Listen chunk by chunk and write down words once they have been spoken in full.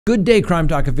Good day, Crime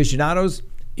Talk aficionados.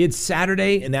 It's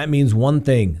Saturday, and that means one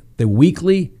thing, the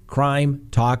weekly Crime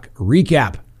Talk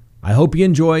recap. I hope you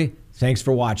enjoy. Thanks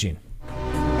for watching.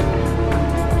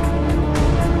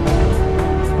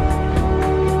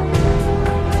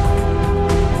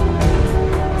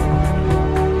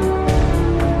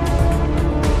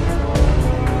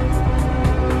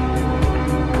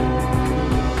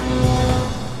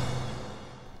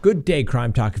 Good day,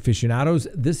 Crime Talk aficionados.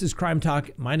 This is Crime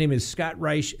Talk. My name is Scott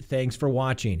Reisch. Thanks for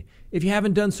watching. If you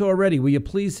haven't done so already, will you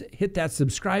please hit that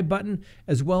subscribe button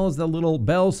as well as the little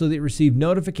bell so that you receive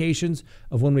notifications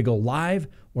of when we go live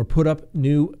or put up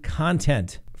new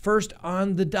content. First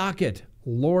on the docket,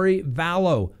 Lori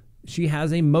Vallow. She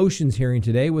has a motions hearing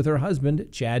today with her husband,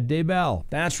 Chad Daybell.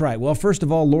 That's right. Well, first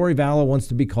of all, Lori Vallow wants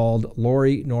to be called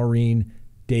Lori Noreen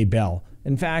Daybell.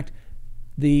 In fact,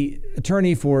 the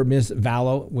attorney for Miss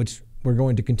Vallow, which we're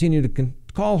going to continue to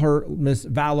call her Miss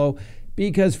Vallow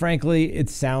because, frankly, it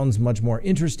sounds much more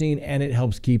interesting and it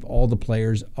helps keep all the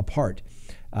players apart.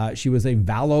 She was a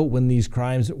Vallow when these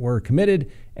crimes were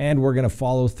committed, and we're going to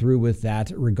follow through with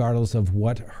that regardless of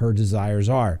what her desires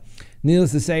are.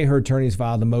 Needless to say, her attorneys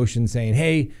filed a motion saying,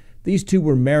 hey, these two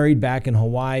were married back in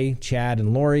Hawaii, Chad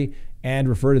and Lori, and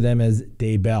refer to them as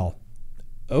Daybell.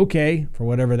 Okay, for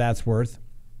whatever that's worth.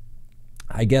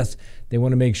 I guess they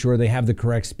want to make sure they have the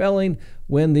correct spelling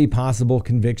when the possible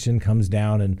conviction comes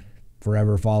down and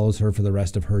forever follows her for the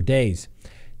rest of her days.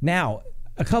 Now,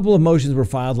 a couple of motions were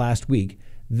filed last week.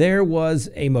 There was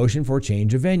a motion for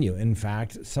change of venue. In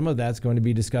fact, some of that's going to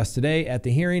be discussed today at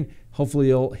the hearing. Hopefully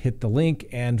you'll hit the link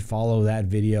and follow that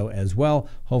video as well.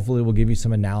 Hopefully we'll give you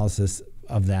some analysis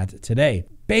of that today.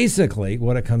 Basically,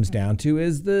 what it comes down to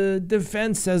is the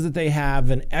defense says that they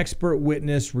have an expert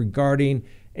witness regarding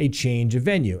a change of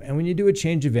venue. And when you do a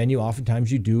change of venue,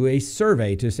 oftentimes you do a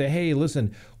survey to say, hey,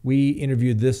 listen, we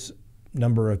interviewed this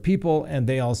number of people and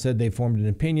they all said they formed an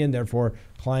opinion, therefore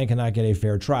client cannot get a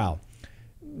fair trial.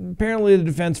 Apparently the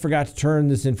defense forgot to turn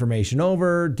this information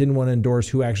over, didn't want to endorse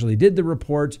who actually did the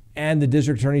report, and the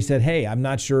district attorney said, hey, I'm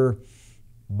not sure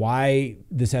why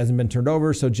this hasn't been turned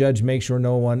over, so judge, make sure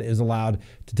no one is allowed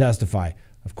to testify.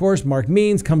 Of course, Mark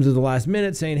Means comes at the last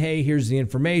minute saying, hey, here's the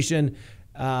information.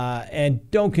 And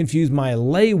don't confuse my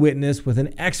lay witness with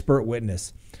an expert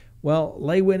witness. Well,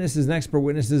 lay witnesses and expert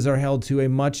witnesses are held to a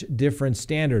much different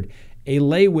standard. A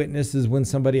lay witness is when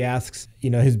somebody asks,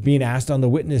 is being asked on the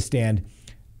witness stand,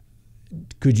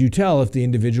 could you tell if the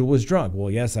individual was drunk?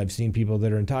 Well, yes, I've seen people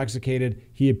that are intoxicated.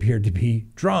 He appeared to be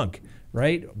drunk,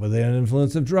 right? Were they under the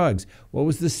influence of drugs? What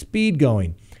was the speed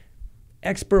going?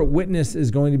 Expert witness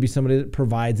is going to be somebody that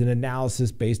provides an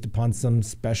analysis based upon some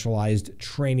specialized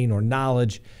training or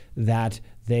knowledge that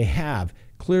they have.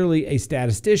 Clearly, a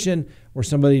statistician or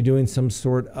somebody doing some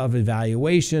sort of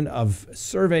evaluation of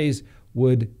surveys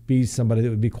would be somebody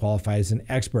that would be qualified as an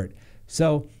expert.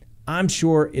 So I'm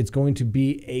sure it's going to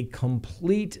be a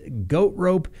complete goat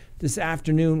rope this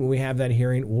afternoon when we have that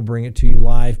hearing. We'll bring it to you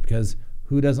live because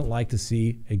who doesn't like to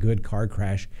see a good car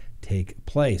crash take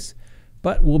place?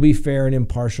 But we'll be fair and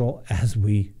impartial as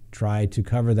we try to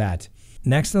cover that.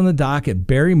 Next on the docket,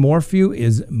 Barry Morphew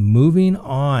is moving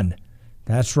on.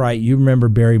 That's right, you remember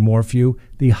Barry Morphew,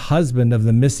 the husband of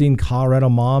the missing Colorado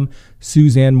mom,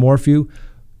 Suzanne Morphew.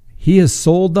 He has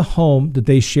sold the home that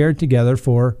they shared together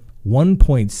for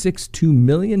 $1.62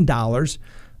 million,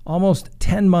 almost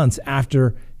 10 months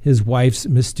after his wife's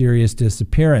mysterious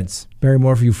disappearance. Barry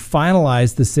Morphew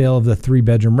finalized the sale of the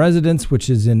 3-bedroom residence, which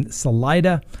is in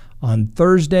Salida, on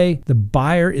Thursday. The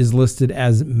buyer is listed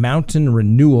as Mountain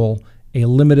Renewal, a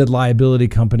limited liability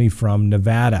company from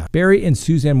Nevada. Barry and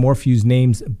Suzanne Morphew's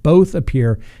names both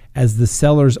appear as the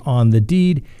sellers on the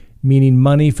deed, meaning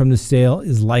money from the sale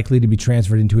is likely to be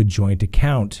transferred into a joint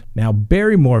account. Now,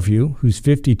 Barry Morphew, who's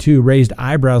 52, raised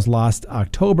eyebrows last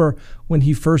October when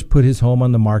he first put his home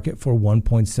on the market for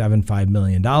 $1.75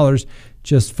 million,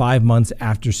 just 5 months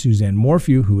after Suzanne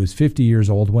Morphew, who was 50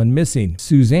 years old, went missing.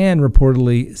 Suzanne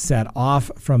reportedly set off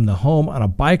from the home on a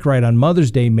bike ride on Mother's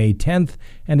Day, May 10th,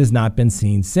 and has not been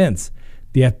seen since.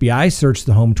 The FBI searched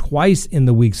the home twice in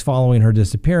the weeks following her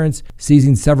disappearance,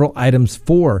 seizing several items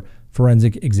for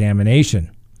forensic examination.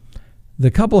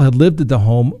 The couple had lived at the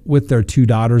home with their 2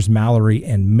 daughters, Mallory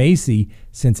and Macy,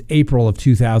 since April of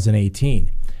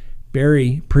 2018.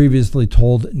 Barry previously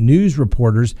told news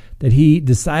reporters that he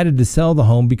decided to sell the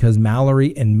home because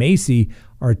Mallory and Macy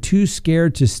are too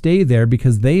scared to stay there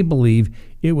because they believe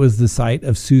it was the site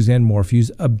of Suzanne Morphew's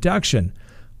abduction,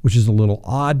 which is a little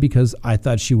odd because I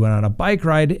thought she went on a bike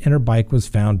ride and her bike was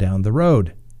found down the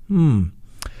road.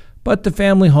 But the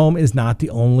family home is not the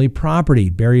only property.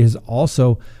 Barry has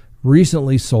also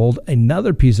recently sold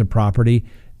another piece of property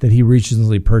that he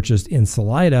recently purchased in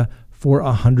Salida for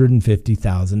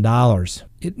 $150,000.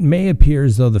 It may appear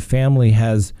as though the family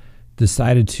has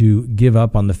decided to give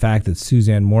up on the fact that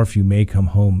Suzanne Morphew may come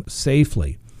home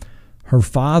safely. Her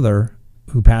father,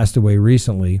 who passed away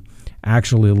recently,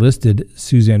 actually listed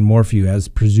Suzanne Morphew as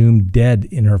presumed dead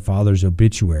in her father's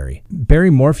obituary. Barry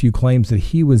Morphew claims that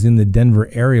he was in the Denver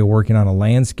area working on a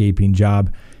landscaping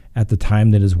job at the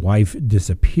time that his wife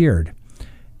disappeared.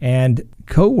 And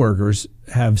co-workers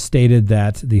have stated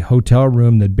that the hotel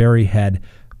room that Barry had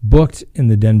booked in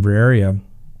the Denver area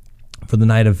for the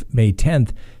night of May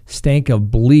 10th stank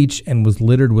of bleach and was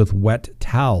littered with wet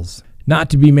towels. Not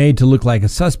to be made to look like a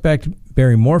suspect,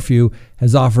 Barry Morphew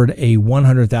has offered a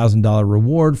 $100,000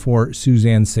 reward for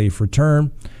Suzanne's safe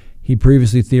return. He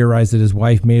previously theorized that his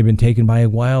wife may have been taken by a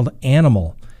wild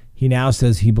animal. He now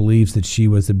says he believes that she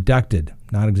was abducted.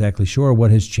 Not exactly sure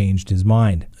what has changed his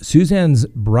mind. Suzanne's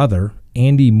brother,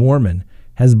 Andy Mormon,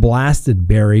 has blasted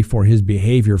Barry for his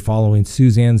behavior following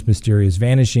Suzanne's mysterious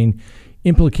vanishing,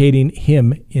 implicating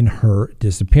him in her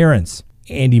disappearance.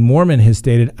 Andy Mormon has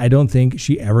stated, "I don't think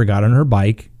she ever got on her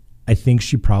bike. I think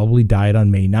she probably died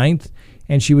on May 9th,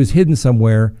 and she was hidden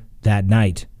somewhere that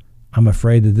night. I'm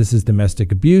afraid that this is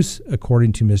domestic abuse,"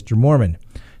 according to Mr. Mormon.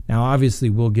 Now, obviously,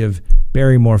 we'll give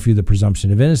Barry Morphew the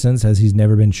presumption of innocence, as he's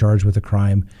never been charged with a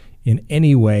crime in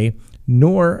any way,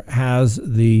 nor has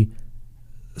the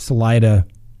Salida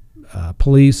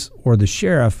police or the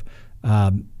sheriff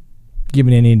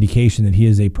given any indication that he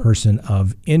is a person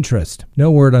of interest.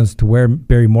 No word as to where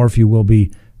Barry Morphew will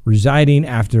be residing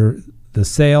after the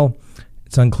sale.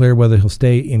 It's unclear whether he'll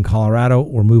stay in Colorado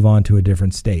or move on to a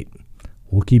different state.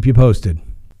 We'll keep you posted.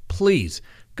 Please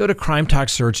go to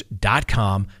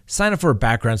CrimeTalkSearch.com, sign up for a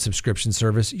background subscription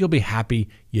service. You'll be happy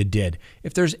you did.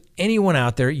 If there's anyone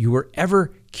out there you were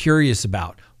ever curious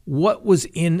about what was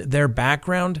in their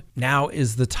background, now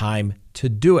is the time to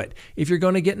do it. If you're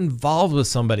going to get involved with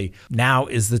somebody, now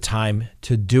is the time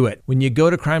to do it. When you go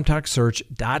to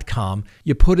CrimeTalkSearch.com,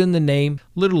 you put in the name,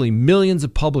 literally millions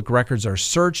of public records are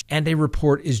searched, and a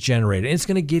report is generated. And it's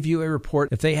going to give you a report.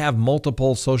 If they have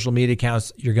multiple social media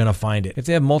accounts, you're going to find it. If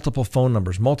they have multiple phone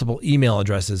numbers, multiple email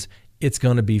addresses, it's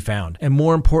going to be found. And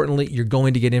more importantly, you're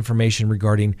going to get information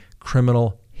regarding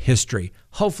criminal history.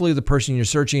 Hopefully the person you're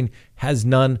searching has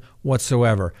none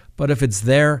whatsoever. But if it's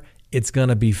there, it's going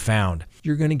to be found.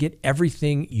 You're going to get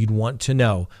everything you'd want to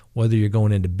know, whether you're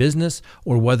going into business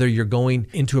or whether you're going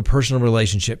into a personal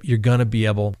relationship. You're going to be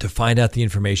able to find out the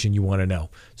information you want to know.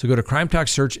 So go to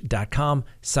CrimeTalkSearch.com,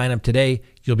 sign up today.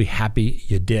 You'll be happy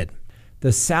you did.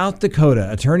 The South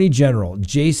Dakota Attorney General,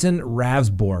 Jason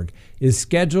Ravsborg, is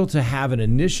scheduled to have an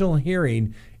initial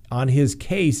hearing on his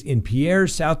case in Pierre,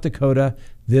 South Dakota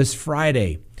this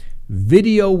Friday.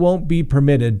 Video won't be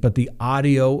permitted, but the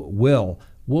audio will.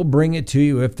 We'll bring it to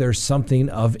you if there's something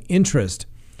of interest.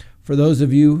 For those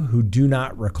of you who do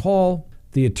not recall,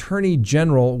 the Attorney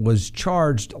General was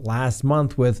charged last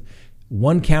month with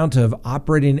one count of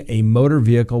operating a motor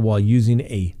vehicle while using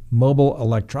a mobile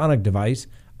electronic device,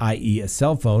 i.e. a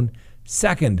cell phone.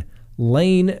 Second,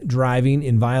 lane driving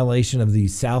in violation of the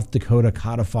South Dakota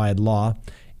codified law.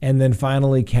 And then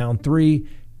finally, count 3,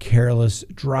 careless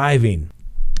driving.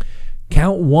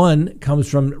 Count 1 comes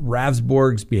from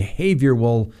Ravsborg's behavior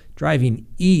while driving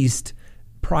east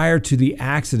prior to the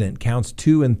accident. Counts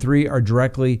 2 and 3 are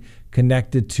directly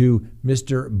connected to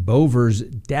Mr. Bover's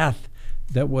death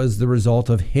that was the result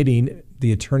of hitting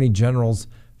the Attorney General's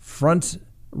front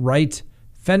right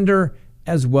fender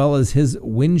as well as his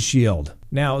windshield.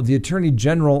 Now, the Attorney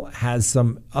General has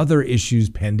some other issues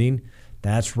pending.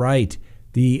 That's right.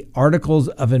 The articles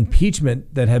of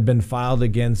impeachment that have been filed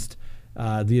against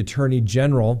the Attorney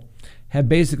General have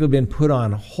basically been put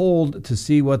on hold to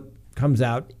see what comes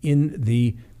out in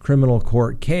the criminal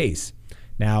court case.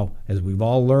 Now, as we've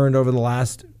all learned over the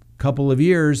last couple of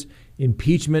years,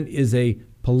 impeachment is a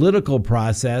political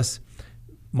process,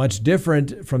 much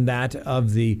different from that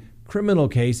of the criminal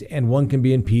case, and one can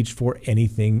be impeached for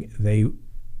anything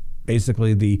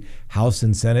the House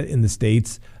and Senate in the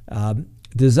states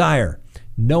desire.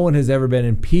 No one has ever been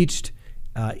impeached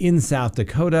in South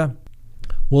Dakota.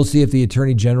 We'll see if the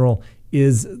Attorney General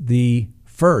is the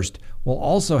first. We'll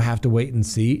also have to wait and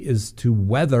see as to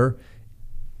whether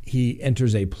he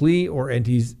enters a plea or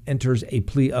enters a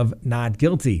plea of not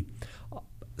guilty.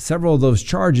 Several of those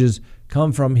charges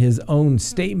come from his own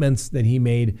statements that he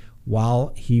made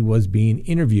while he was being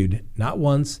interviewed, not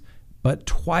once, but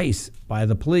twice by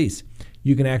the police.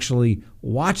 You can actually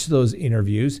watch those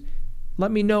interviews.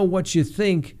 Let me know what you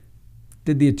think.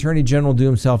 Did the Attorney General do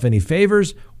himself any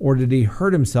favors, or did he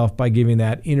hurt himself by giving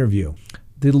that interview?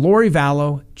 The Lori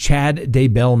Vallow, Chad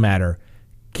Daybell matter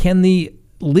Can the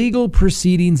legal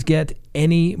proceedings get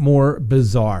any more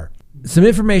bizarre? Some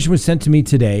information was sent to me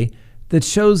today that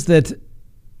shows that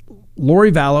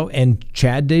Lori Vallow and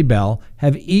Chad Daybell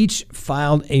have each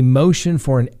filed a motion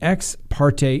for an ex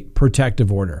parte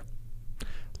protective order.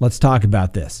 Let's talk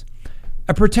about this.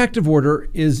 A protective order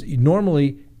is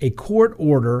normally a court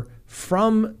order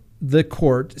from the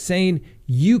court saying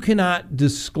you cannot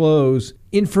disclose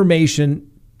information,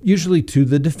 usually to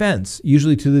the defense,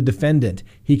 usually to the defendant.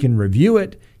 He can review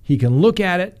it, he can look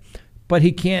at it, but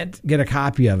he can't get a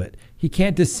copy of it. He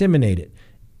can't disseminate it.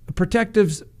 A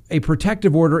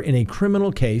protective order in a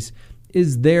criminal case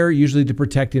is there usually to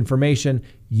protect information,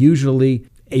 usually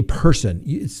a person.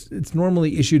 It's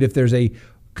normally issued if there's a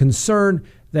concern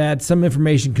that some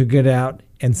information could get out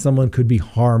and someone could be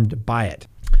harmed by it.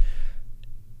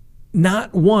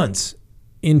 Not once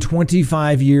in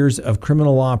 25 years of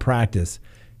criminal law practice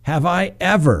have I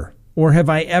ever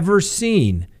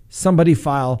seen somebody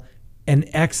file an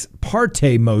ex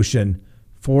parte motion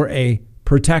for a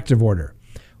protective order.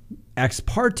 Ex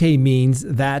parte means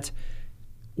that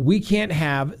we can't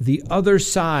have the other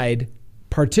side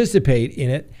participate in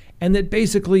it, and that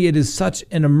basically it is such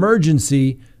an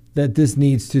emergency that this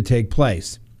needs to take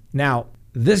place. Now,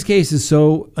 this case is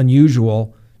so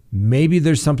unusual. Maybe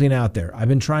there's something out there. I've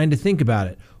been trying to think about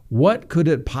it. What could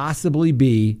it possibly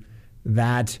be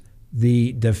that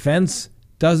the defense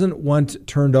doesn't want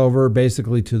turned over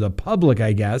basically to the public,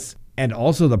 I guess, and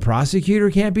also the prosecutor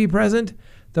can't be present?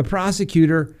 The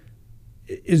prosecutor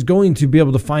is going to be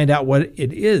able to find out what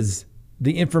it is.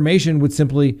 The information would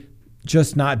simply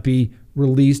just not be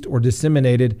released or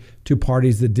disseminated to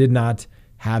parties that did not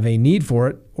have a need for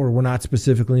it or were not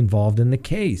specifically involved in the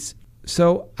case.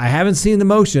 So I haven't seen the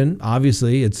motion.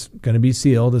 Obviously, it's going to be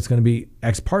sealed. It's going to be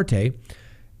ex parte.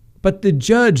 But the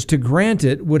judge, to grant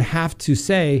it, would have to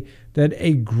say that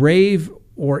a grave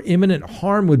or imminent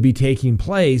harm would be taking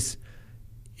place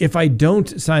if I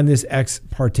don't sign this ex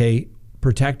parte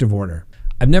protective order.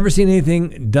 I've never seen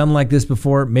anything done like this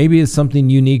before. Maybe it's something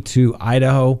unique to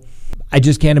Idaho. I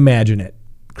just can't imagine it.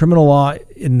 Criminal law,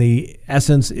 in the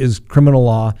essence, is criminal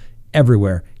law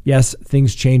everywhere. Yes,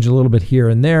 things change a little bit here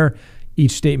and there.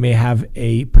 Each state may have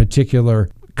a particular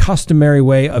customary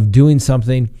way of doing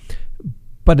something,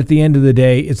 but at the end of the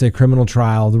day, it's a criminal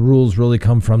trial. The rules really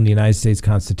come from the United States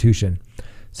Constitution.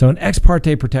 So an ex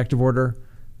parte protective order,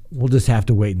 we'll just have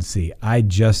to wait and see. I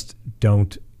just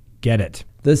don't get it.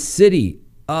 The city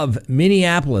of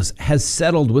Minneapolis has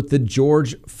settled with the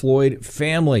George Floyd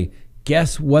family.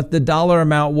 Guess what the dollar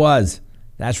amount was?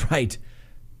 That's right,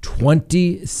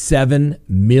 $27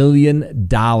 million.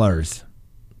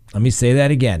 Let me say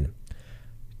that again.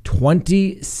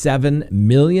 $27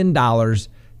 million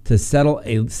to settle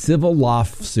a civil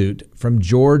lawsuit from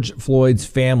George Floyd's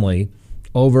family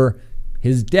over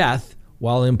his death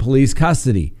while in police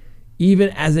custody, even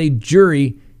as a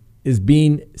jury is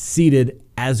being seated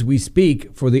as we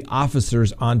speak for the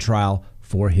officers on trial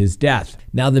for his death.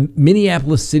 Now, the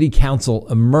Minneapolis City Council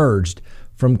emerged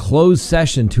from closed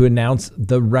session to announce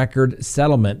the record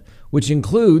settlement, which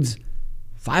includes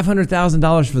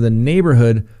 $500,000 for the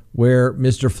neighborhood where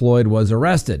Mr. Floyd was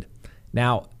arrested.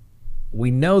 Now,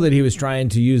 we know that he was trying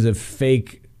to use a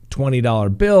fake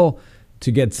 $20 bill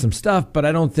to get some stuff, but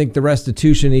I don't think the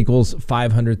restitution equals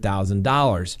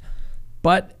 $500,000.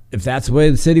 But if that's the way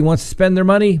the city wants to spend their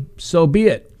money, so be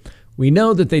it. We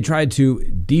know that they tried to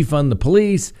defund the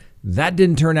police. That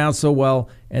didn't turn out so well.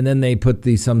 And then they put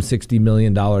some $60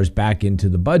 million back into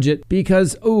the budget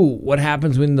because, what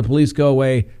happens when the police go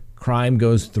away? Crime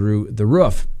goes through the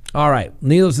roof. All right.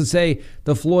 Needless to say,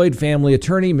 the Floyd family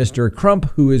attorney, Mr.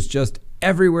 Crump, who is just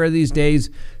everywhere these days,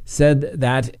 said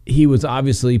that he was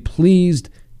obviously pleased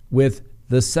with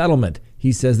the settlement.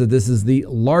 He says that this is the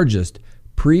largest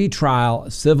pre-trial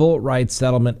civil rights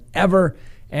settlement ever,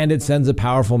 and it sends a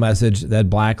powerful message that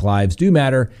Black lives do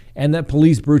matter and that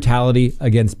police brutality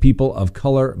against people of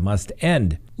color must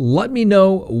end. Let me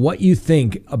know what you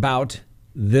think about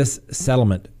this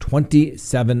settlement,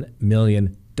 $27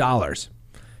 million.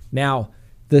 Now,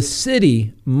 the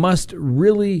city must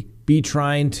really be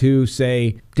trying to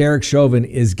say Derek Chauvin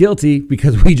is guilty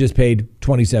because we just paid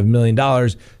 $27 million.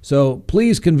 So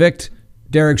please convict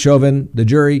Derek Chauvin, the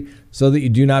jury, so that you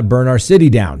do not burn our city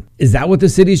down. Is that what the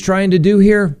city's trying to do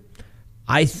here?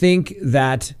 I think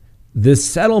that this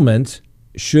settlement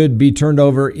should be turned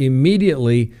over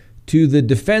immediately to the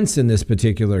defense in this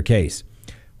particular case.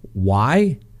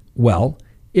 Why? Well,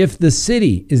 if the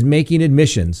city is making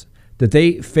admissions that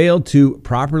they failed to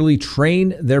properly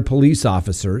train their police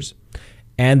officers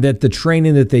and that the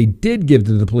training that they did give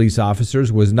to the police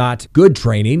officers was not good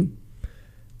training,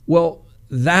 well,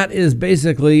 that is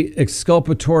basically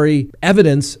exculpatory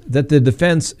evidence that the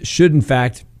defense should, in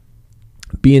fact,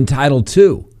 be entitled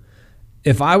to.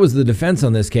 If I was the defense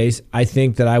on this case, I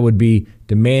think that I would be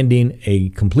demanding a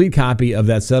complete copy of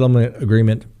that settlement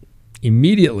agreement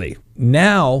immediately.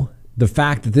 Now, the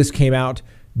fact that this came out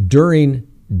during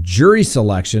jury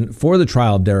selection for the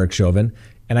trial of Derek Chauvin,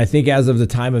 and I think as of the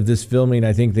time of this filming,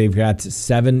 I think they've got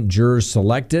 7 jurors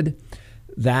selected,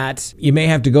 that you may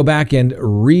have to go back and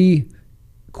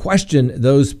re-question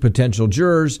those potential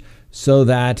jurors so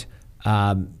that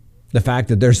the fact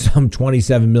that there's some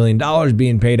 $27 million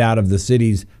being paid out of the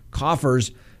city's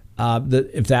coffers,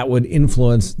 if that would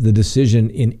influence the decision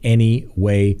in any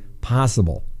way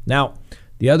possible. Now,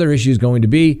 the other issue is going to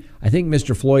be, I think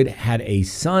Mr. Floyd had a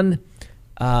son,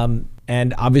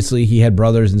 and obviously he had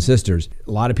brothers and sisters.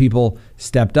 A lot of people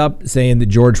stepped up saying that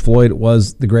George Floyd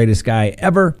was the greatest guy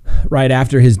ever. Right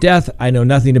after his death, I know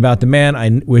nothing about the man.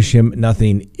 I wish him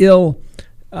nothing ill.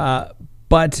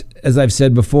 But as I've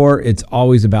said before, it's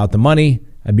always about the money.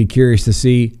 I'd be curious to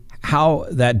see how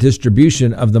that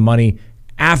distribution of the money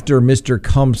after Mr.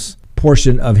 Kump's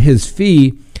portion of his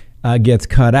fee gets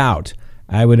cut out.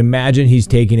 I would imagine he's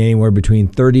taking anywhere between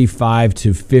 35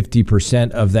 to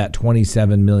 50% of that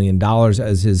 $27 million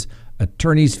as his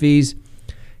attorney's fees,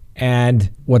 and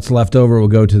what's left over will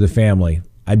go to the family.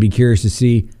 I'd be curious to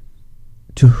see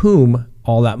to whom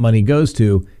all that money goes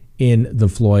to in the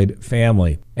Floyd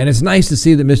family. And it's nice to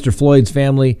see that Mr. Floyd's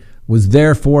family was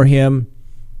there for him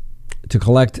to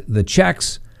collect the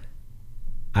checks.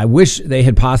 I wish they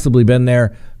had possibly been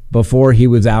there before he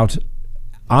was out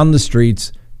on the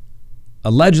streets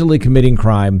allegedly committing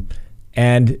crime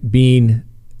and being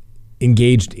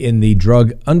engaged in the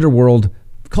drug underworld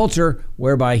culture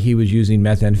whereby he was using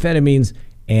methamphetamines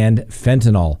and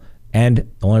fentanyl. And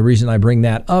the only reason I bring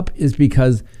that up is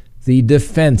because the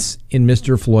defense in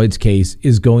Mr. Floyd's case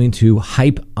is going to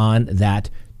hype on that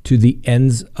to the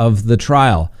ends of the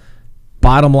trial.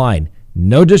 Bottom line,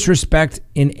 no disrespect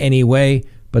in any way,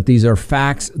 but these are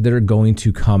facts that are going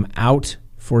to come out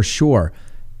for sure.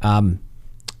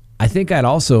 I think I'd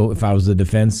also, if I was the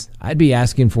defense, I'd be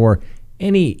asking for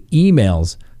any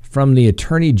emails from the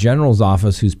Attorney General's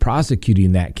office who's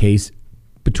prosecuting that case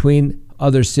between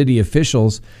other city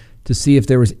officials to see if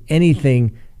there was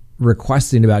anything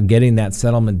requesting about getting that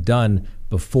settlement done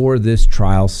before this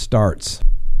trial starts.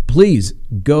 Please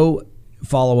go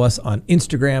follow us on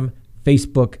Instagram,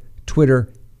 Facebook,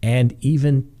 Twitter, and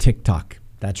even TikTok.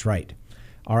 That's right.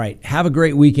 All right. Have a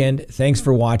great weekend. Thanks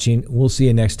for watching. We'll see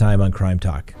you next time on Crime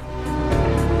Talk.